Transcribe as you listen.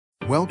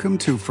Welcome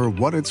to For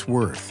What It's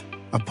Worth,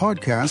 a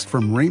podcast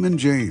from Raymond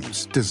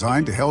James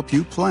designed to help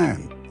you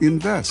plan,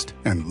 invest,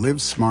 and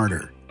live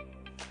smarter.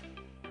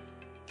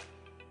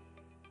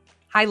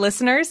 Hi,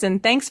 listeners,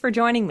 and thanks for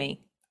joining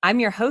me. I'm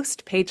your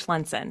host, Paige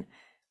Lenson.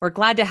 We're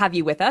glad to have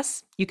you with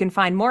us. You can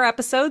find more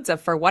episodes of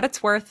For What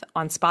It's Worth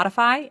on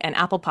Spotify and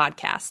Apple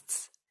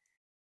Podcasts.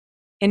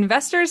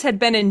 Investors had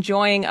been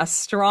enjoying a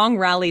strong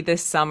rally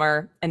this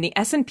summer, and the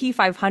S&P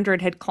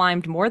 500 had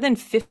climbed more than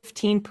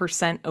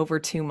 15% over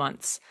 2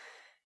 months.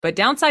 But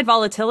downside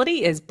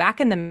volatility is back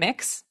in the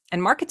mix,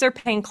 and markets are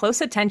paying close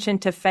attention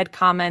to Fed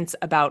comments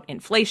about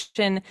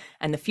inflation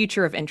and the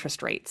future of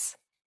interest rates.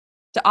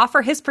 To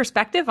offer his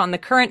perspective on the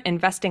current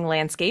investing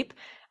landscape,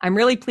 I'm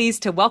really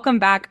pleased to welcome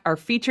back our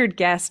featured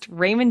guest,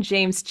 Raymond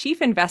James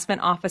Chief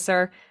Investment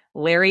Officer,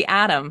 Larry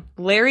Adam.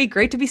 Larry,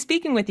 great to be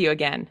speaking with you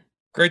again.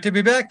 Great to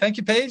be back. Thank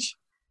you, Paige.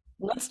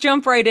 Let's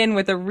jump right in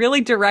with a really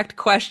direct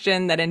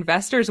question that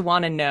investors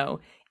want to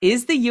know.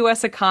 Is the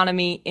U.S.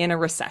 economy in a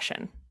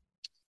recession?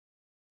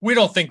 We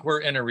don't think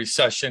we're in a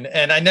recession.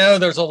 And I know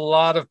there's a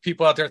lot of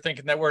people out there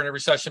thinking that we're in a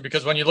recession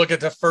because when you look at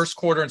the first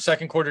quarter and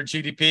second quarter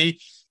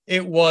GDP,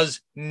 it was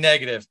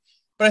negative.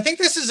 But I think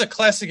this is a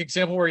classic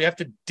example where you have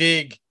to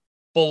dig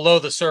below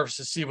the surface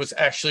to see what's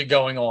actually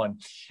going on.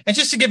 And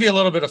just to give you a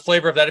little bit of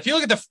flavor of that, if you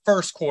look at the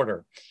first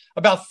quarter,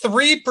 about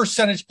 3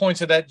 percentage points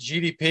of that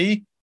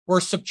GDP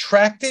were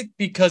subtracted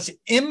because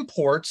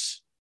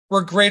imports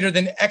were greater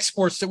than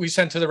exports that we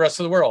sent to the rest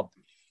of the world.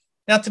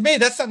 Now, to me,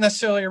 that's not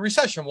necessarily a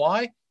recession.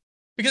 Why?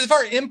 Because if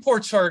our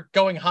imports are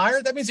going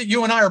higher, that means that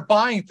you and I are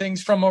buying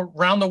things from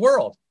around the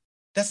world.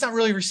 That's not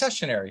really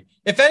recessionary.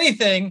 If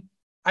anything,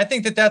 I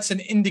think that that's an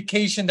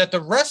indication that the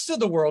rest of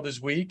the world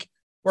is weak,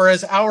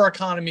 whereas our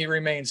economy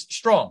remains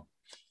strong.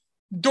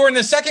 During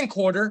the second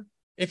quarter,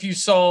 if you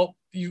saw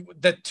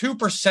that 2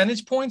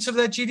 percentage points of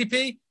that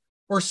GDP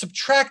were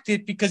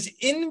subtracted because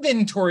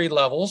inventory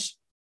levels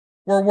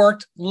were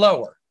worked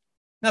lower.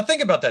 Now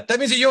think about that. That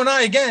means that you and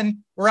I,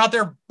 again, we're out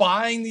there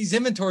buying these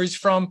inventories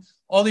from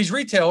all these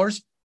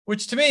retailers,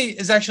 which to me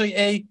is actually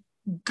a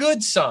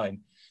good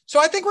sign. So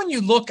I think when you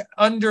look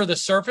under the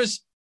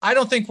surface, I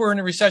don't think we're in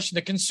a recession.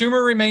 The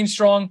consumer remains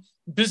strong.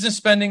 Business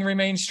spending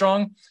remains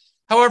strong.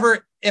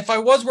 However, if I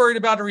was worried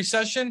about a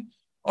recession,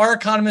 our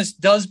economist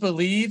does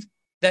believe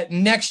that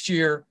next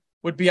year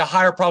would be a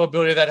higher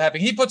probability of that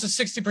happening. He puts a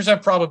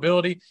 60%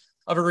 probability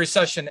of a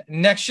recession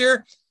next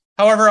year.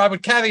 However, I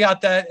would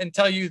caveat that and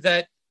tell you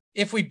that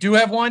if we do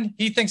have one,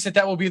 he thinks that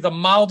that will be the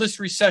mildest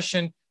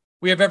recession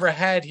we have ever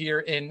had here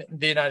in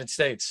the United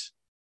States.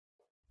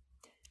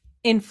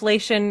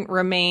 Inflation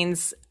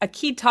remains a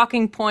key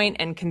talking point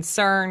and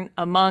concern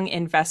among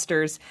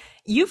investors.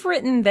 You've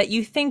written that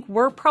you think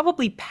we're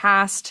probably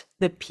past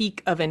the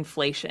peak of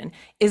inflation.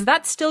 Is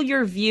that still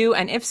your view?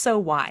 And if so,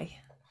 why?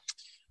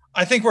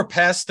 I think we're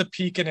past the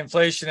peak in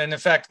inflation. And in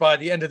fact, by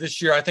the end of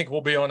this year, I think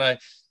we'll be on a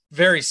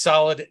very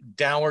solid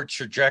downward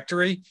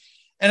trajectory.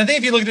 And I think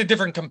if you look at the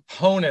different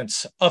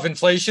components of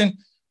inflation,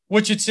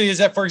 what you'd see is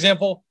that, for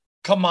example,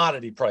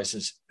 commodity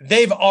prices,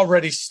 they've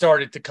already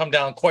started to come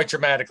down quite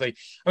dramatically.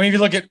 I mean, if you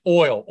look at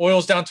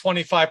oil's down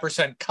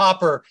 25%,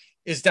 copper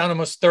is down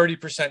almost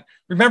 30%.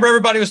 Remember,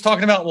 everybody was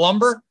talking about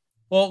lumber?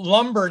 Well,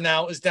 lumber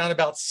now is down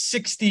about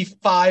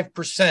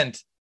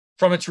 65%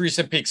 from its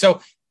recent peak.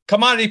 So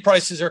commodity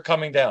prices are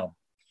coming down.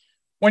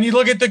 When you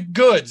look at the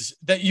goods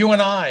that you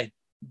and I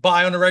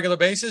buy on a regular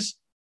basis,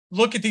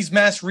 look at these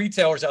mass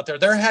retailers out there.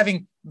 They're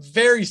having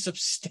very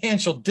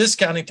substantial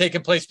discounting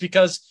taking place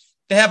because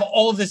they have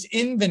all of this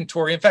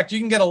inventory. In fact, you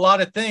can get a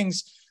lot of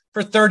things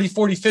for 30,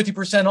 40,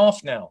 50%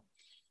 off now.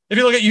 If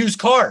you look at used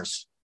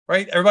cars,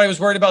 right? Everybody was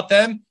worried about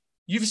them.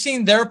 You've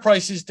seen their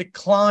prices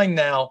decline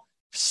now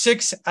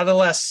 6 out of the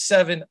last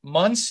 7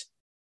 months.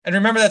 And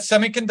remember that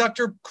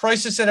semiconductor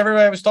crisis that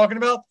everybody was talking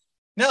about?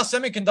 Now,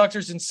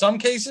 semiconductors, in some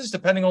cases,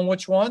 depending on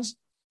which ones,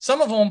 some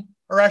of them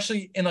are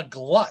actually in a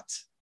glut.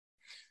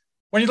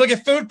 When you look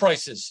at food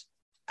prices,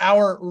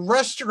 our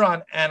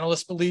restaurant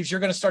analyst believes you're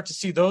going to start to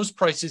see those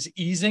prices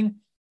easing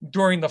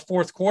during the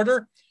fourth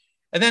quarter.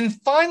 And then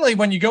finally,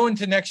 when you go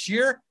into next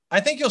year,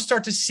 I think you'll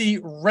start to see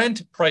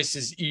rent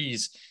prices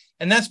ease.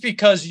 And that's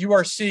because you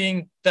are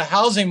seeing the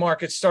housing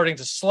market starting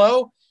to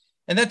slow.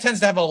 And that tends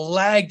to have a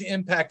lagged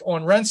impact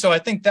on rent. So I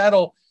think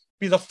that'll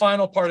be the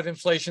final part of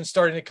inflation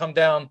starting to come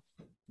down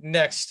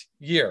next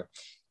year.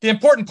 The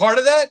important part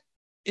of that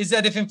is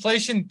that if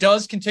inflation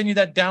does continue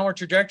that downward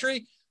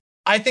trajectory,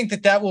 I think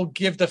that that will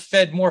give the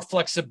Fed more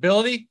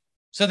flexibility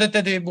so that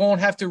they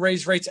won't have to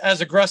raise rates as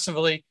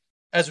aggressively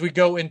as we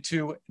go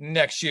into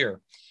next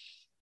year.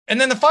 And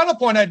then the final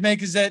point I'd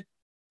make is that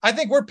I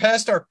think we're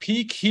past our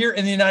peak here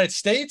in the United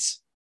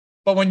States.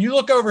 But when you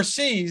look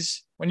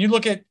overseas, when you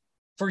look at,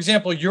 for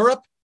example,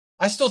 Europe,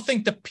 I still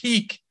think the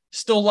peak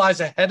still lies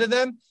ahead of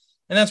them.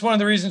 And that's one of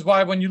the reasons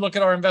why when you look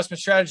at our investment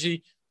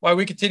strategy, why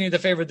we continue to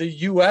favor the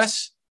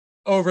U.S.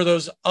 over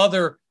those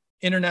other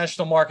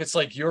international markets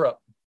like Europe.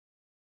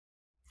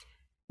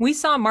 We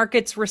saw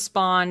markets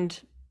respond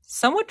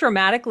somewhat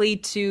dramatically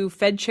to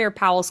Fed Chair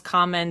Powell's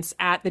comments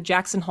at the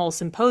Jackson Hole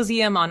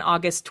Symposium on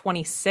August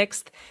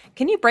 26th.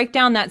 Can you break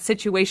down that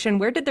situation?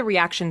 Where did the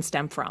reaction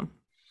stem from?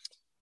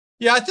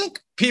 Yeah, I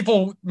think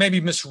people maybe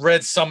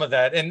misread some of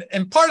that.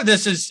 And part of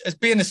this is, as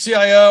being a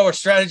CIO or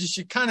strategist,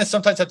 you kind of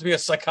sometimes have to be a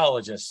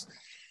psychologist.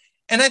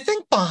 And I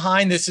think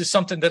behind this is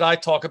something that I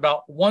talk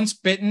about: once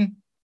bitten,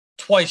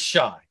 twice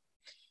shy.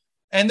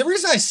 And the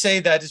reason I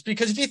say that is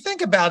because if you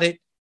think about it,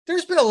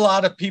 there's been a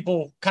lot of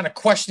people kind of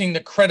questioning the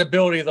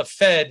credibility of the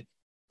Fed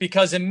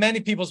because in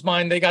many people's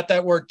mind, they got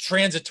that word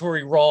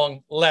transitory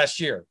wrong last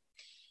year.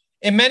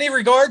 In many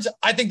regards,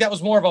 I think that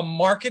was more of a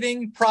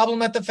marketing problem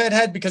that the Fed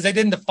had because they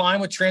didn't define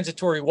what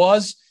transitory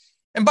was.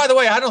 And by the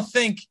way, I don't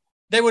think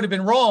they would have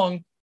been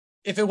wrong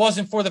if it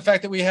wasn't for the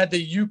fact that we had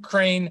the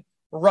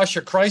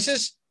Ukraine-Russia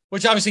crisis,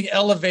 which obviously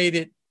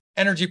elevated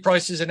energy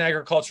prices and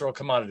agricultural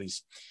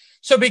commodities.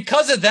 So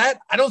because of that,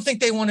 I don't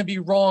think they want to be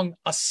wrong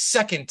a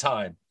second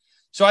time.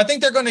 So I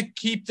think they're going to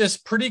keep this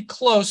pretty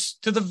close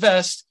to the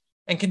vest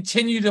and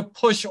continue to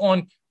push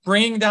on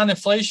bringing down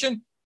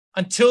inflation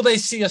until they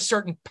see a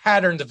certain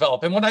pattern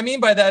develop. And what I mean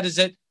by that is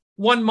that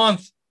 1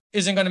 month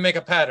isn't going to make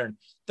a pattern.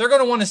 They're going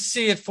to want to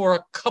see it for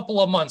a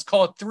couple of months,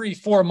 call it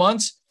 3-4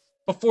 months,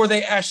 before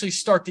they actually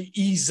start to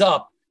ease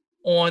up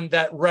on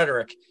that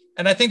rhetoric.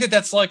 And I think that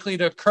that's likely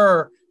to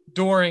occur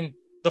during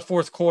the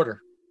fourth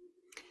quarter.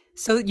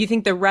 So you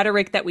think the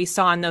rhetoric that we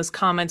saw in those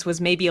comments was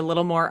maybe a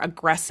little more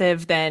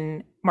aggressive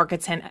than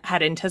markets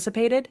had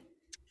anticipated?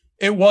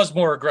 It was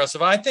more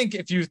aggressive. I think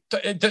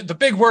the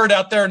big word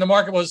out there in the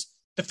market was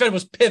the Fed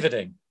was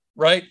pivoting,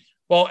 right?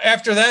 Well,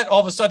 after that, all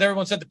of a sudden,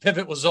 everyone said the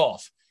pivot was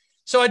off.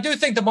 So I do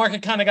think the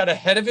market kind of got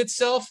ahead of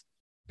itself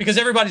because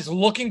everybody's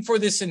looking for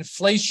this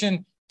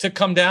inflation to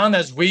come down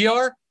as we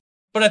are.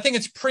 But I think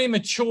it's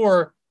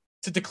premature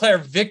to declare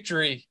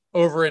victory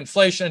over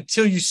inflation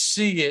until you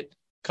see it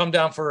come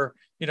down for,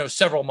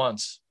 several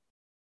months.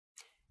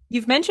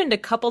 You've mentioned a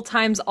couple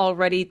times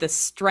already the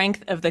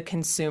strength of the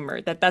consumer,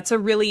 that's a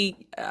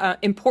really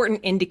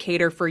important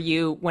indicator for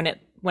you when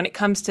it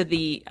comes to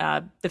the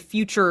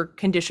future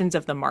conditions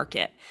of the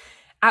market.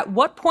 At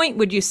what point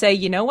would you say,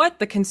 you know what,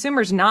 the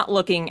consumer's not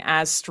looking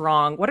as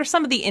strong? What are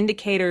some of the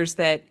indicators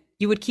that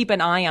you would keep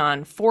an eye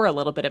on for a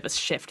little bit of a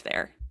shift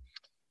there?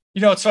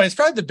 It's funny. It's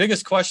probably the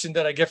biggest question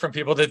that I get from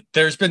people, that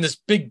there's been this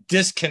big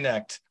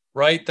disconnect,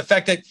 right? The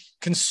fact that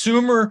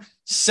consumer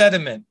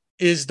sentiment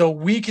is the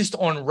weakest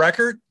on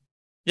record,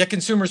 yet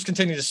consumers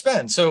continue to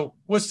spend. So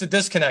what's the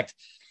disconnect?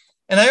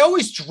 And I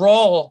always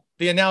draw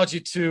the analogy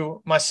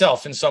to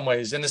myself in some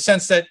ways, in the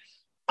sense that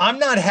I'm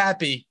not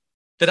happy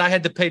that I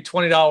had to pay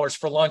 $20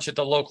 for lunch at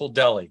the local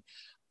deli.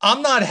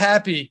 I'm not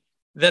happy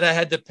that I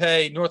had to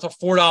pay north of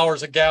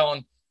 $4 a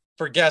gallon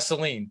for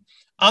gasoline.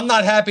 I'm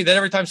not happy that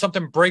every time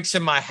something breaks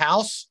in my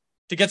house,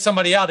 to get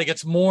somebody out, it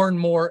gets more and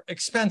more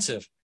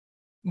expensive.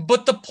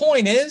 But the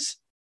point is,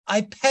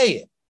 I pay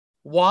it.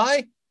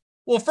 Why?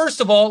 Well,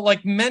 first of all,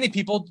 like many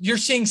people, you're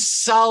seeing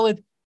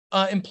solid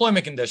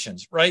employment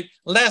conditions, right?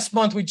 Last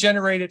month, we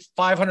generated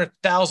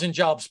 500,000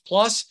 jobs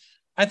plus.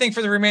 I think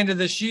for the remainder of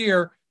this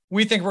year,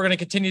 we think we're going to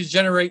continue to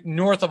generate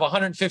north of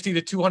 150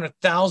 to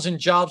 200,000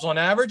 jobs on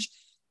average.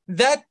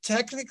 That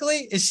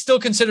technically is still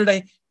considered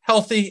a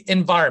healthy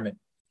environment.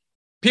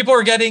 People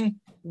are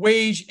getting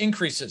wage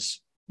increases.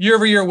 Year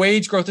over year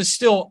wage growth is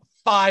still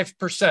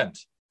 5%.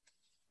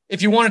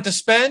 If you wanted to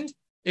spend,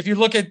 if you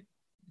look at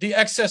the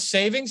excess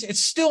savings, it's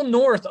still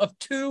north of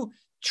 $2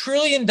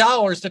 trillion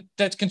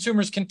that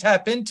consumers can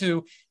tap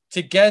into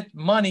to get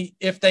money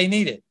if they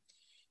need it.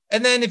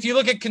 And then if you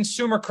look at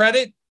consumer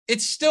credit,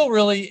 it still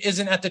really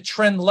isn't at the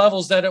trend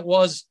levels that it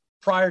was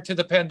prior to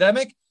the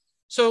pandemic.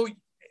 So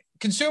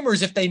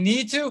consumers, if they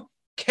need to,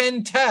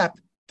 can tap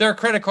their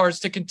credit cards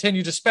to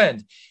continue to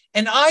spend.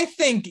 And I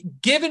think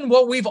given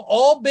what we've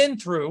all been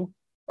through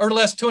over the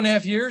last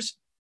 2.5 years,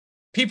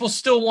 people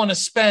still want to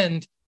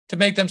spend to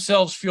make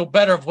themselves feel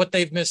better of what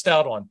they've missed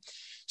out on.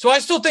 So I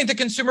still think the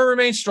consumer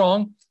remains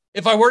strong.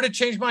 If I were to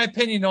change my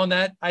opinion on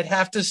that, I'd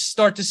have to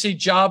start to see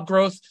job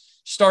growth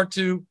start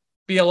to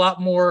be a lot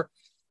more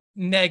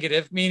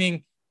negative,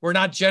 meaning we're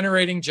not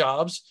generating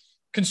jobs.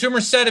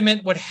 Consumer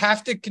sentiment would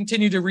have to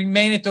continue to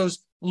remain at those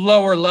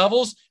lower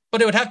levels,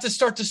 but it would have to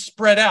start to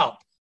spread out,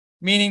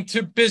 meaning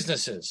to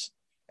businesses.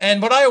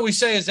 And what I always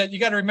say is that you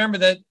got to remember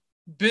that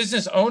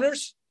business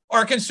owners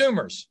are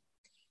consumers.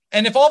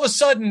 And if all of a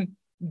sudden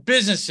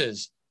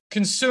businesses,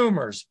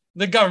 consumers,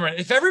 the government,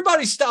 if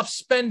everybody stops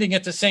spending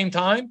at the same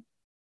time,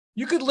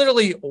 you could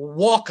literally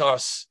walk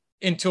us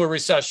into a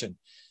recession.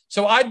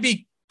 So I'd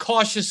be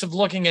cautious of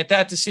looking at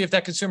that to see if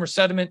that consumer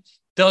sentiment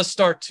does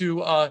start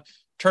to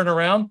turn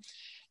around.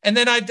 And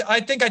then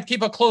I think I'd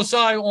keep a close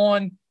eye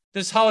on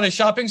this holiday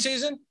shopping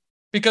season,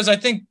 because I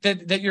think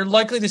that you're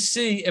likely to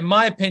see, in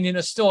my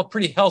opinion, still a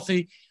pretty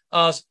healthy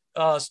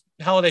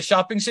holiday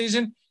shopping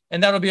season.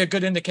 And that'll be a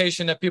good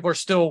indication that people are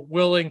still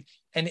willing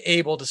and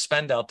able to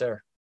spend out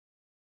there.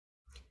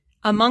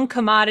 Among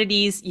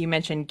commodities, you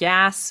mentioned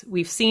gas.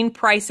 We've seen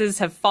prices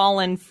have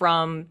fallen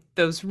from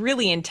those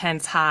really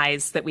intense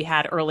highs that we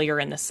had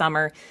earlier in the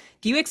summer.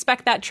 Do you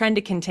expect that trend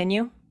to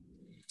continue?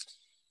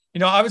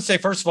 I would say,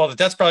 first of all,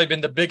 that's probably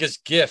been the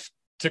biggest gift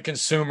to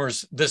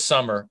consumers this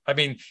summer. I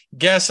mean,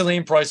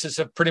 gasoline prices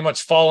have pretty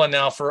much fallen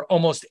now for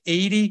almost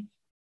 80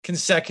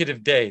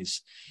 consecutive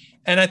days.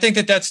 And I think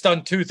that's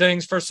done two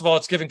things. First of all,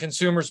 it's given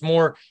consumers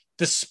more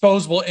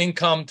disposable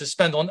income to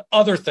spend on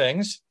other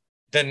things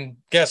than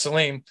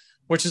gasoline,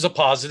 which is a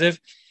positive.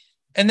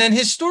 And then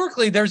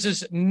historically, there's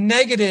this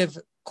negative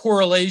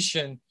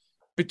correlation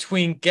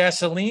between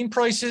gasoline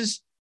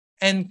prices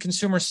and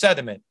consumer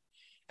sentiment.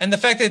 And the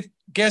fact that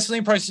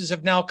gasoline prices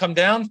have now come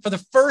down for the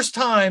first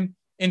time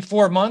in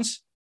 4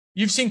 months,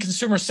 you've seen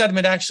consumer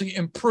sentiment actually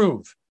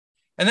improve.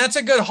 And that's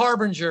a good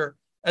harbinger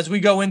as we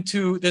go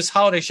into this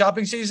holiday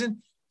shopping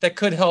season that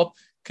could help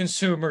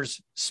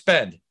consumers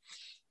spend.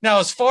 Now,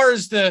 as far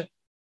as the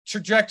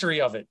trajectory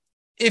of it,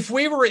 if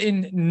we were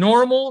in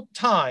normal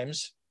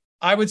times,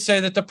 I would say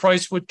that the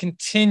price would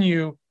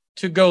continue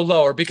to go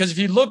lower, because if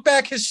you look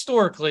back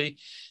historically,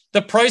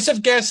 the price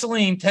of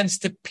gasoline tends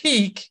to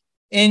peak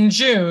in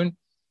June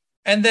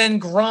and then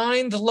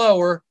grind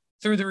lower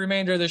through the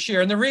remainder of this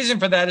year. And the reason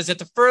for that is that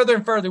the further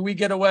and further we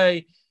get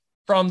away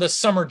from the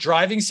summer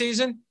driving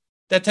season,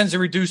 that tends to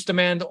reduce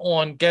demand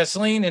on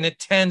gasoline and it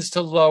tends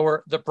to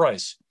lower the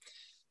price.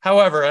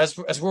 However, as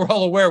we're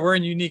all aware, we're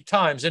in unique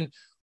times. And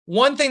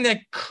one thing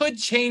that could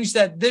change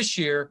that this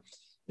year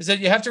is that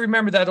you have to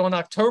remember that on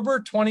October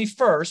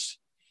 21st,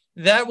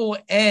 that will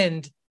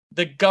end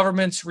the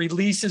government's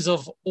releases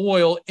of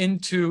oil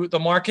into the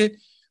market,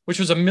 which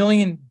was 1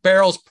 million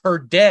barrels per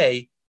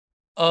day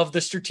of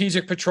the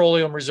strategic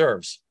petroleum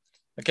reserves.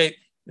 Okay,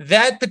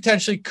 that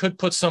potentially could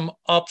put some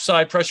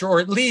upside pressure, or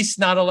at least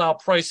not allow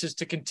prices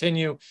to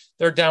continue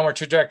their downward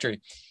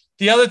trajectory.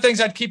 The other things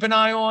I'd keep an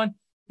eye on,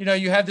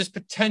 you have this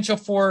potential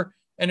for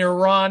an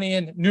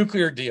Iranian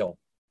nuclear deal.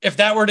 If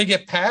that were to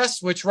get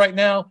passed, which right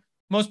now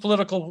most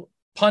political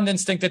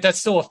pundits think that that's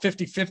still a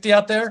 50-50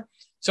 out there,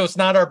 so it's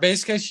not our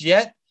base case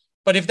yet.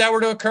 But if that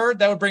were to occur,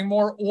 that would bring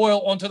more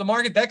oil onto the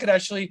market. That could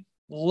actually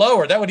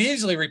lower. That would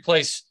easily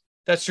replace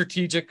that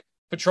strategic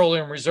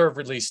petroleum reserve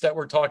release that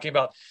we're talking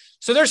about.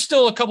 So there's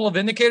still a couple of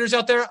indicators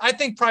out there. I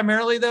think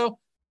primarily, though,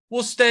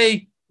 we'll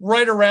stay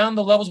right around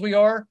the levels we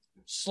are,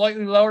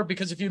 slightly lower,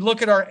 because if you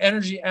look at our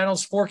energy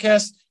analyst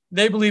forecast,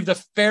 they believe the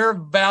fair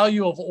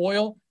value of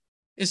oil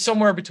is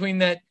somewhere between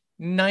that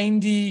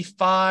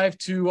 $95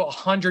 to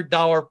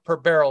 $100 per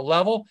barrel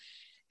level.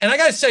 And I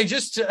got to say,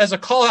 just as a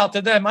call out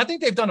to them, I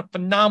think they've done a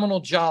phenomenal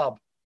job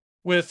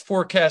with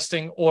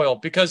forecasting oil,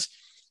 because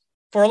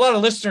for a lot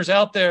of listeners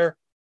out there,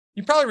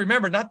 you probably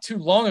remember not too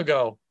long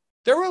ago,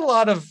 there were a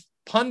lot of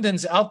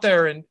pundits out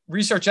there and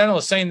research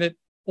analysts saying that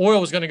oil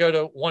was going to go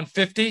to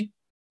 150,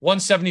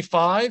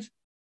 175,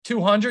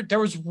 200. There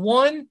was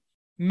one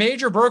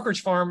major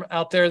brokerage firm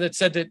out there that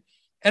said that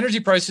energy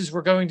prices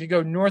were going to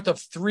go north of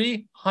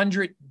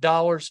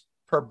 $300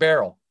 per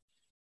barrel.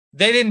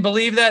 They didn't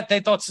believe that. They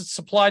thought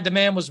supply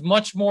demand was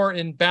much more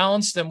in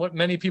balance than what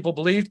many people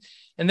believed.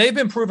 And they've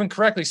been proven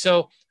correctly.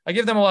 So I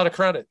give them a lot of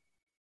credit.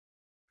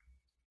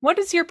 What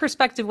is your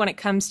perspective when it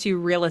comes to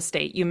real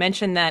estate? You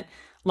mentioned that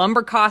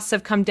lumber costs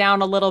have come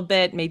down a little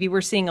bit. Maybe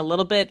we're seeing a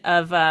little bit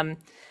of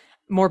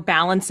more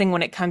balancing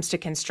when it comes to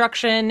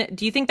construction.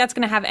 Do you think that's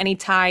going to have any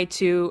tie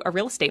to a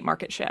real estate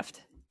market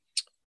shift?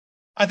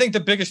 I think the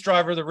biggest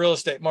driver of the real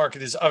estate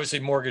market is obviously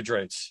mortgage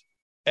rates.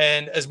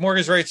 And as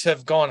mortgage rates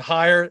have gone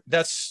higher,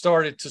 that's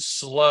started to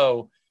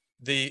slow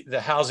the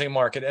housing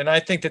market. And I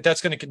think that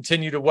that's going to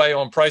continue to weigh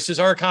on prices.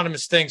 Our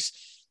economist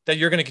thinks that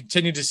you're going to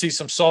continue to see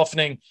some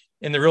softening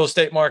in the real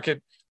estate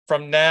market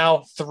from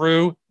now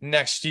through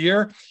next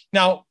year.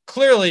 Now,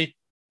 clearly,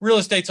 real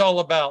estate's all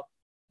about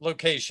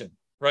location,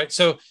 right?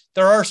 So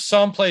there are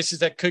some places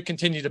that could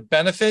continue to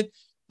benefit,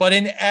 but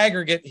in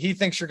aggregate, he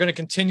thinks you're going to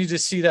continue to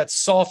see that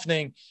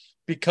softening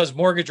because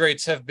mortgage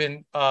rates have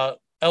been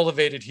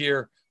elevated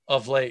here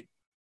of late.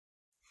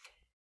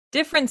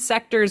 Different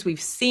sectors,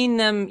 we've seen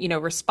them,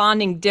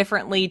 responding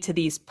differently to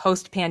these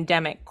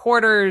post-pandemic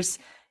quarters.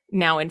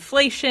 Now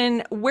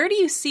inflation. Where do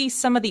you see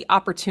some of the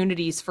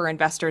opportunities for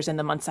investors in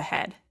the months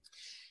ahead?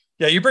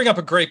 Yeah, you bring up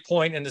a great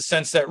point in the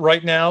sense that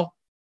right now,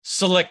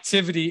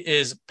 selectivity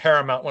is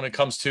paramount when it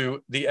comes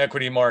to the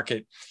equity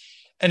market.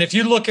 And if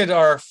you look at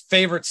our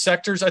favorite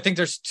sectors, I think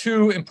there's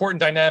two important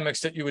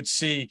dynamics that you would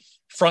see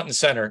front and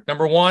center.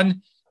 Number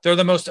one, they're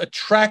the most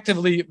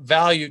attractively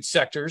valued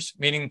sectors,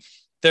 meaning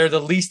they're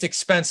the least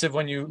expensive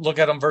when you look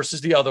at them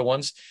versus the other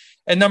ones.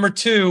 And number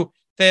two,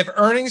 they have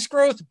earnings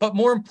growth, but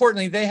more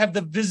importantly, they have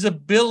the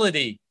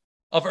visibility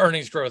of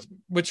earnings growth,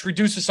 which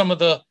reduces some of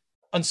the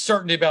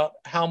uncertainty about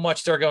how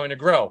much they're going to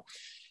grow.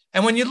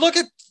 And when you look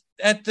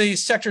at the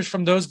sectors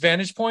from those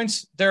vantage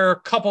points, there are a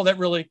couple that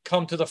really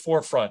come to the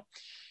forefront.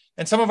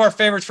 And some of our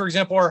favorites, for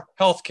example, are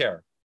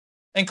healthcare.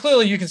 And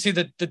clearly you can see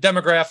that the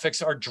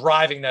demographics are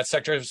driving that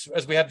sector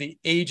as we have the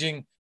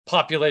aging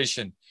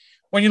population.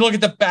 When you look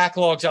at the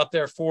backlogs out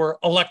there for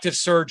elective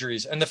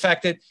surgeries and the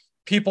fact that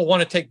people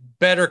want to take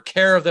better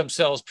care of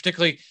themselves,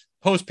 particularly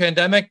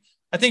post-pandemic,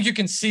 I think you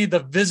can see the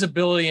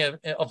visibility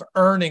of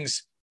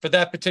earnings for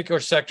that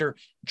particular sector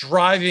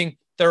driving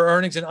their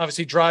earnings and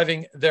obviously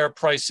driving their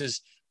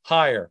prices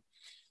higher.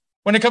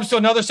 When it comes to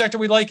another sector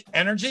we like,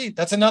 energy,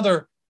 that's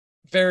another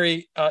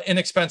very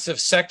inexpensive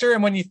sector.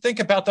 And when you think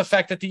about the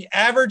fact that the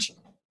average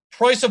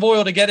price of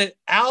oil to get it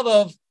out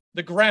of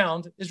the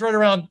ground is right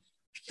around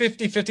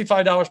 $50,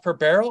 $55 per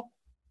barrel.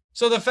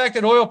 So the fact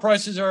that oil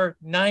prices are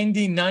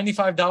 $90,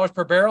 $95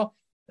 per barrel,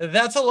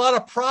 that's a lot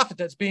of profit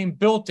that's being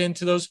built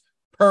into those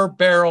per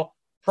barrel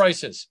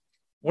prices.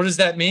 What does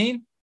that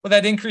mean? Well,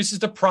 that increases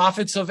the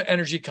profits of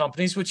energy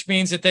companies, which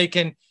means that they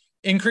can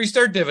increase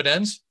their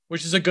dividends,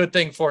 which is a good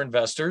thing for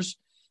investors.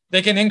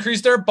 They can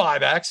increase their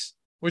buybacks,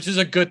 which is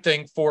a good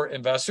thing for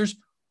investors,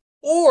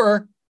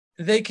 or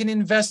they can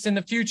invest in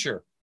the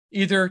future,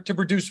 either to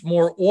produce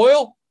more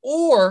oil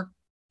or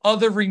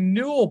other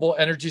renewable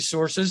energy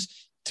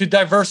sources to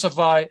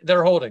diversify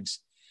their holdings.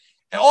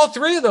 And all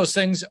three of those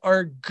things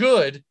are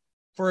good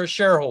for a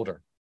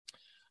shareholder.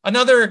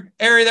 Another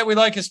area that we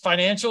like is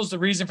financials. The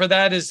reason for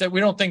that is that we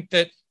don't think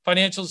that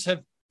financials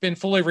have been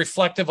fully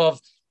reflective of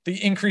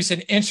the increase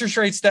in interest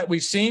rates that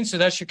we've seen. So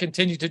that should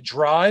continue to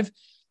drive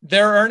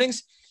their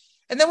earnings.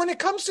 And then when it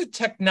comes to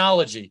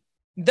technology,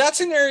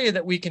 that's an area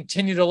that we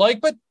continue to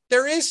like, but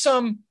there is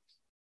some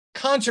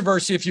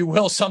controversy, if you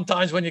will,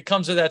 sometimes when it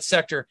comes to that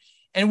sector.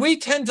 And we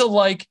tend to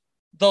like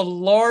the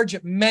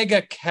large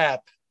mega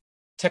cap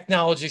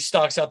technology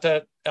stocks out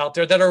there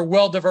that are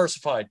well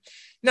diversified.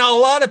 Now, a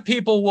lot of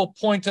people will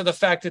point to the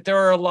fact that there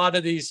are a lot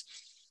of these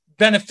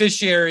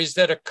beneficiaries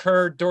that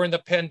occurred during the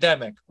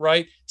pandemic,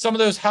 right? Some of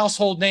those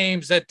household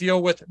names that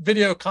deal with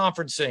video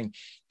conferencing,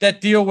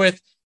 that deal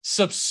with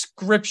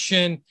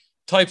subscription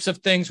types of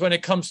things when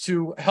it comes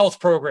to health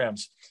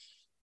programs.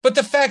 But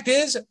the fact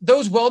is,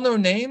 those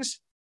well-known names,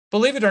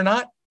 believe it or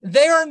not,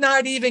 they are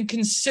not even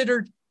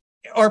considered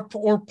or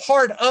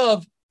part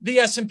of the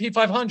S&P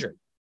 500.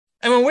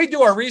 And when we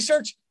do our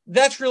research,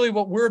 that's really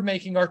what we're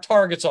making our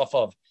targets off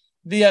of,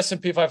 the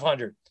S&P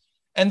 500.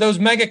 And those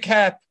mega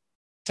cap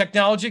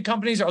technology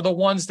companies are the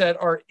ones that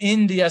are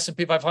in the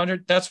S&P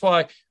 500. That's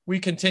why we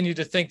continue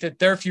to think that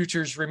their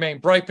futures remain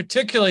bright,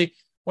 particularly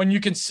when you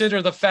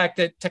consider the fact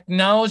that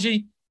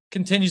technology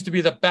continues to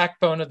be the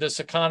backbone of this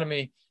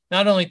economy,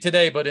 not only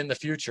today, but in the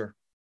future.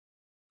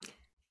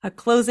 A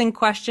closing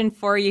question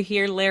for you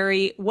here,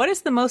 Larry. What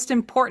is the most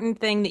important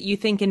thing that you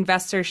think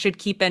investors should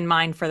keep in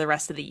mind for the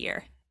rest of the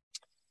year?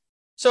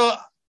 So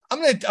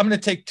I'm going to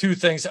take two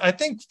things. I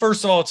think,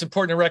 first of all, it's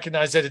important to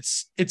recognize that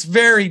it's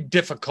very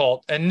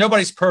difficult and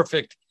nobody's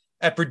perfect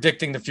at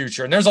predicting the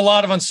future. And there's a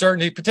lot of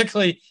uncertainty,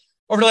 particularly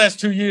over the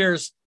last 2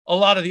 years, a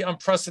lot of the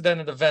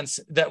unprecedented events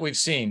that we've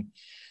seen.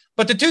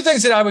 But the two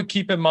things that I would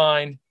keep in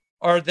mind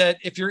are that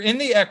if you're in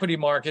the equity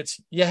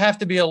markets, you have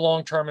to be a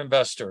long-term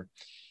investor.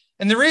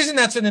 And the reason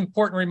that's an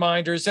important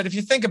reminder is that if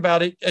you think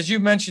about it, as you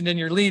mentioned in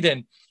your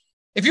lead-in,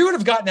 if you would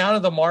have gotten out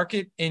of the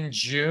market in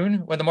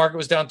June when the market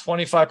was down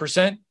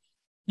 25%,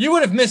 you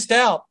would have missed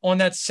out on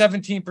that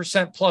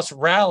 17% plus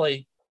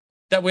rally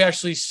that we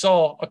actually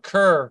saw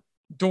occur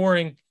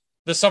during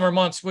the summer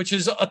months, which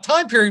is a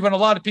time period when a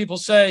lot of people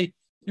say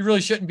you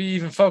really shouldn't be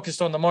even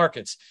focused on the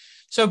markets.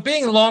 So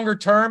being longer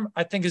term,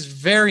 I think, is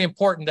very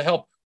important to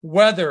help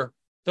weather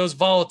those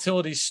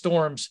volatility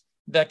storms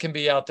that can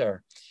be out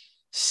there.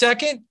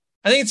 Second,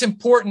 I think it's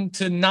important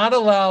to not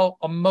allow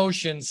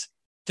emotions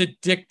to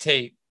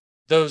dictate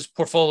those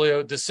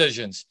portfolio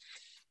decisions.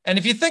 And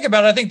if you think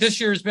about it, I think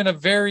this year has been a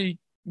very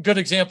good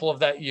example of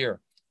that year.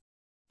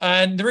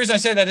 And the reason I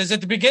say that is at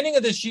the beginning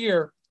of this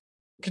year,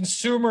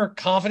 consumer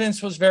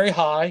confidence was very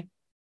high.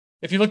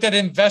 If you looked at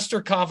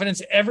investor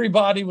confidence,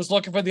 everybody was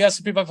looking for the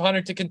S&P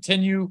 500 to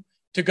continue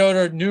to go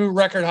to new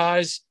record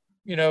highs,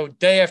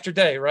 day after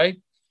day, right?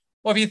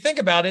 Well, if you think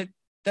about it,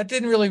 that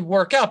didn't really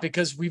work out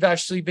because we've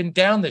actually been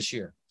down this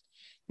year.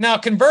 Now,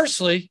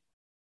 conversely,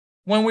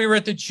 when we were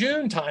at the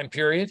June time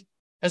period,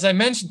 as I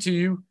mentioned to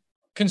you,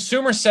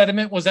 consumer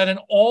sentiment was at an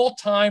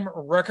all-time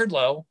record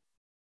low.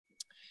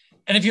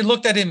 And if you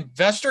looked at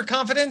investor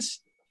confidence,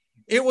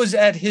 it was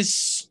at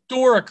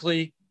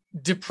historically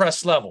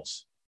depressed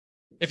levels.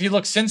 If you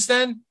look since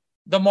then,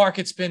 the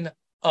market's been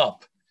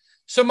up.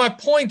 So my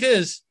point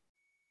is,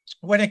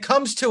 when it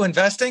comes to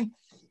investing,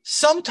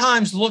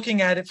 sometimes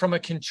looking at it from a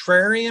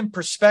contrarian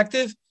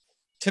perspective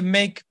to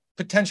make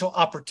potential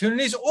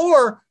opportunities,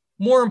 or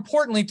more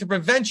importantly, to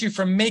prevent you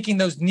from making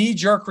those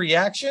knee-jerk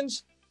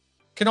reactions,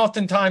 can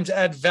oftentimes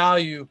add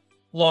value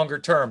longer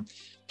term.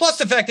 Plus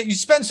the fact that you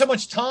spend so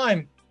much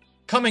time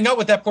coming up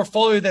with that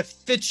portfolio that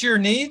fits your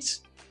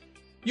needs,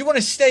 you want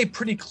to stay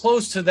pretty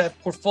close to that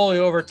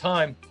portfolio over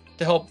time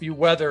to help you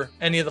weather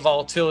any of the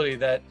volatility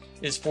that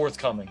is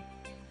forthcoming.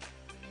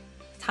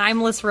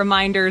 Timeless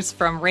reminders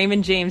from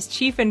Raymond James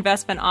Chief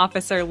Investment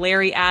Officer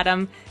Larry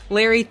Adam.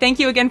 Larry, thank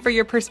you again for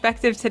your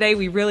perspective today.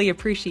 We really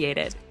appreciate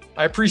it.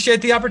 I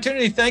appreciate the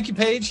opportunity. Thank you,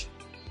 Paige.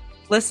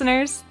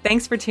 Listeners,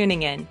 thanks for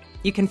tuning in.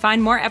 You can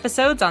find more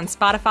episodes on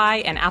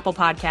Spotify and Apple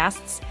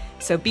Podcasts,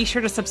 so be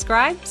sure to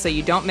subscribe so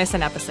you don't miss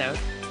an episode.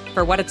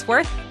 For what it's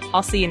worth,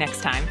 I'll see you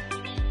next time.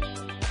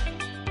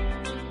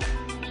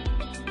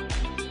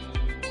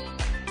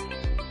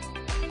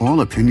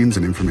 All opinions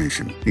and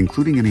information,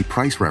 including any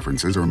price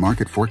references or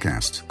market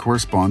forecasts,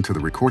 correspond to the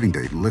recording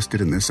date listed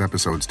in this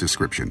episode's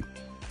description.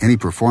 Any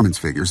performance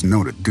figures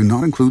noted do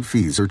not include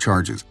fees or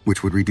charges,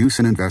 which would reduce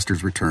an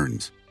investor's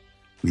returns.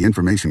 The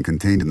information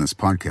contained in this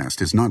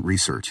podcast is not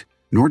research,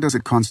 nor does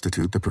it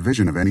constitute the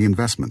provision of any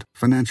investment,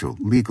 financial,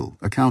 legal,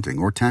 accounting,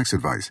 or tax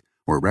advice,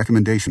 or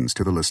recommendations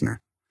to the listener.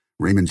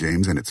 Raymond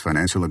James and its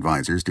financial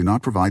advisors do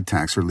not provide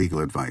tax or legal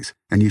advice,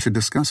 and you should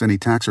discuss any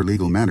tax or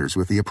legal matters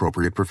with the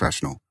appropriate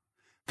professional.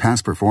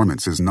 Past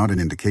performance is not an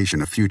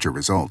indication of future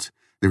results.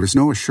 There is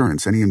no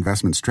assurance any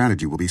investment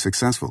strategy will be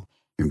successful.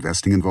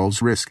 Investing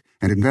involves risk,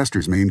 and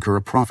investors may incur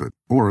a profit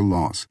or a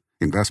loss.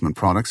 Investment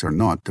products are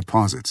not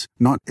deposits,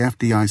 not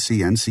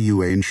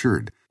FDIC-NCUA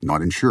insured,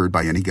 not insured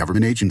by any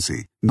government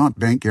agency, not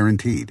bank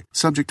guaranteed,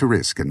 subject to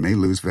risk and may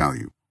lose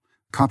value.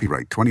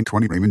 Copyright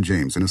 2020 Raymond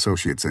James &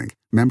 Associates Inc.,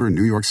 member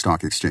New York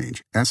Stock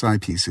Exchange,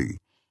 SIPC.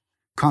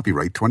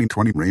 Copyright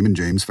 2020 Raymond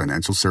James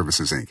Financial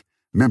Services Inc.,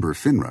 member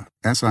FINRA,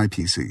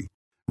 SIPC.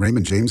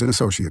 Raymond James &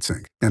 Associates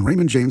Inc. and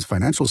Raymond James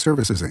Financial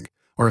Services Inc.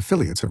 are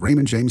affiliates of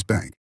Raymond James Bank.